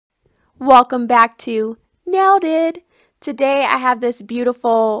Welcome back to Nailed It! Today I have this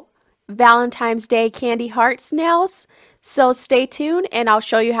beautiful Valentine's Day candy hearts nails, so stay tuned and I'll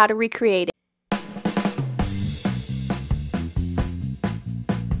show you how to recreate it.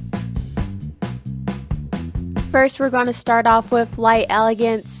 First we're going to start off with Light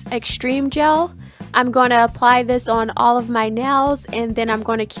Elegance Extreme Gel. I'm going to apply this on all of my nails and then I'm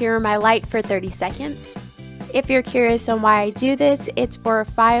going to cure my light for 30 seconds. If you're curious on why I do this, it's for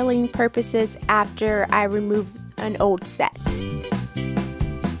filing purposes after I remove an old set.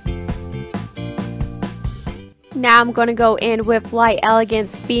 Now I'm going to go in with Light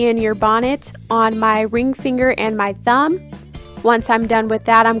Elegance In Your Bonnet on my ring finger and my thumb. Once I'm done with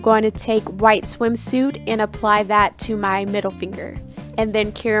that, I'm going to take white swimsuit and apply that to my middle finger and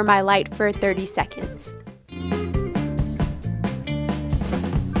then cure my light for 30 seconds.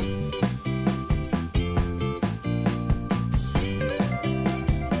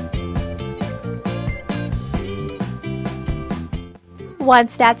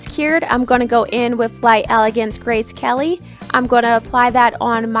 Once that's cured, I'm going to go in with Light Elegance Grace Kelly. I'm going to apply that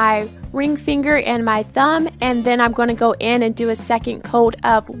on my ring finger and my thumb, and then I'm going to go in and do a second coat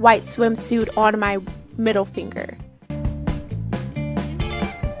of white swimsuit on my middle finger.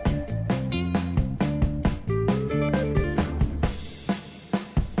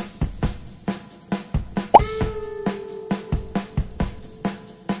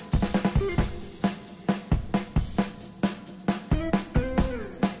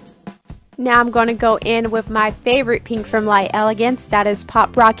 Now I'm going to go in with my favorite pink from Light Elegance, that is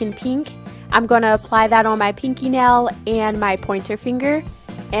Pop Rockin' Pink. I'm going to apply that on my pinky nail and my pointer finger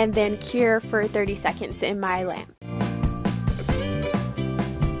and then cure for 30 seconds in my lamp.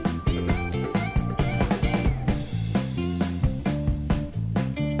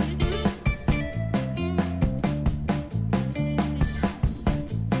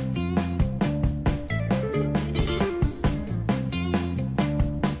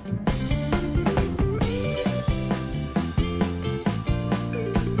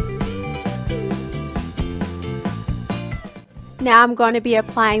 Now I'm going to be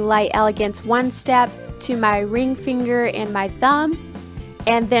applying Light Elegance One Step to my ring finger and my thumb,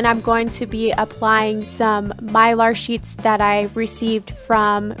 and then I'm going to be applying some mylar sheets that I received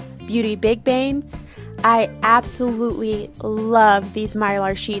from Beauty Bigbangs. I absolutely love these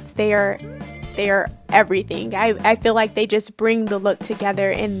mylar sheets. They are everything. I feel like they just bring the look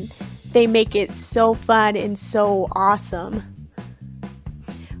together and they make it so fun and so awesome.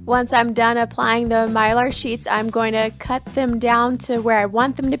 Once I'm done applying the mylar sheets, I'm going to cut them down to where I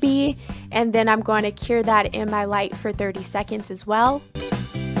want them to be, and then I'm going to cure that in my light for 30 seconds as well.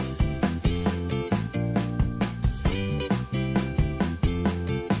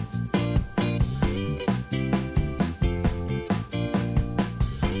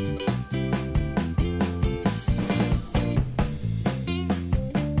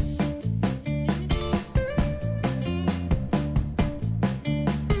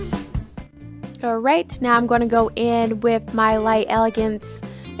 Alright, now I'm going to go in with my Light Elegance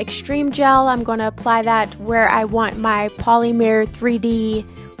Extreme Gel. I'm going to apply that where I want my Polymer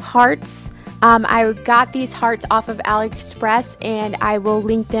 3D hearts. I got these hearts off of AliExpress and I will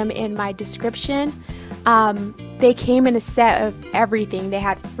link them in my description. They came in a set of everything. They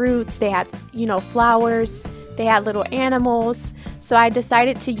had fruits, they had, flowers, they had little animals. So I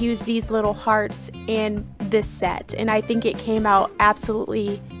decided to use these little hearts in this set and I think it came out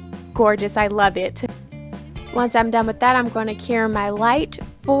absolutely gorgeous. I love it. Once I'm done with that, I'm going to cure my light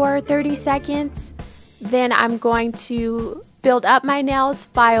for 30 seconds. Then I'm going to build up my nails,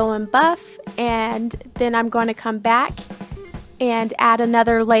 file and buff, and then I'm going to come back and add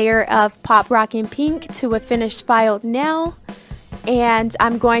another layer of Pop Rockin' Pink to a finished filed nail. And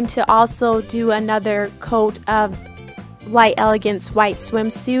I'm going to also do another coat of Light Elegance White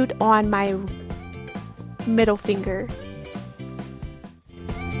Swimsuit on my middle finger.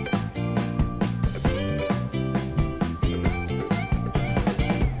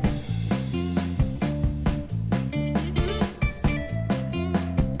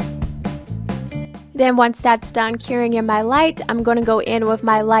 Then once that's done curing in my light, I'm going to go in with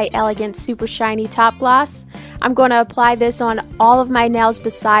my Light Elegance Super Shiny Top Gloss. I'm going to apply this on all of my nails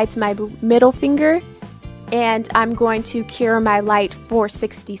besides my middle finger, and I'm going to cure my light for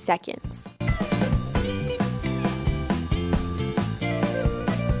 60 seconds.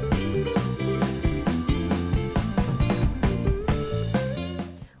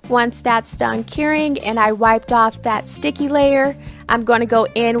 Once that's done curing and I wiped off that sticky layer, I'm going to go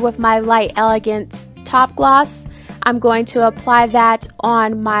in with my Light Elegance Top Gloss. I'm going to apply that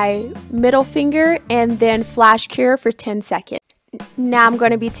on my middle finger and then flash cure for 10 seconds. Now I'm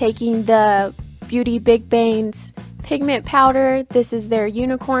going to be taking the Beauty Bigbang's pigment powder. This is their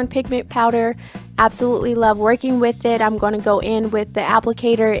unicorn pigment powder. Absolutely love working with it. I'm going to go in with the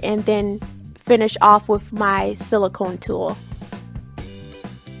applicator and then finish off with my silicone tool.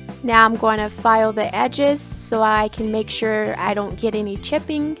 Now I'm going to file the edges so I can make sure I don't get any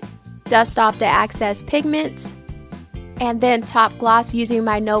chipping. Dust off the excess pigment. And then top gloss using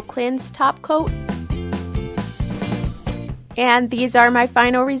my No Cleanse top coat. And these are my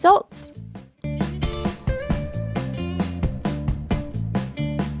final results.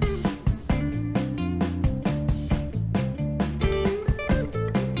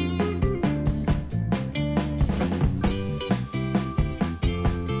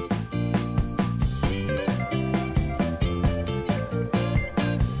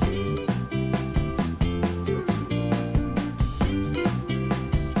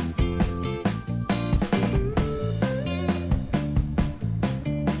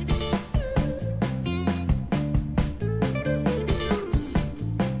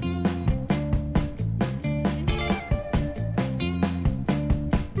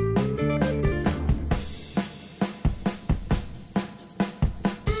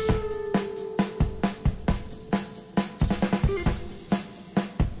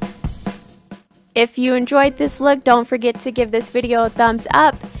 If you enjoyed this look, don't forget to give this video a thumbs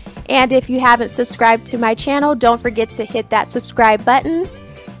up. And if you haven't subscribed to my channel, don't forget to hit that subscribe button.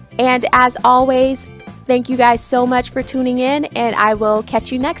 And as always, thank you guys so much for tuning in, and I will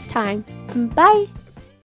catch you next time. Bye!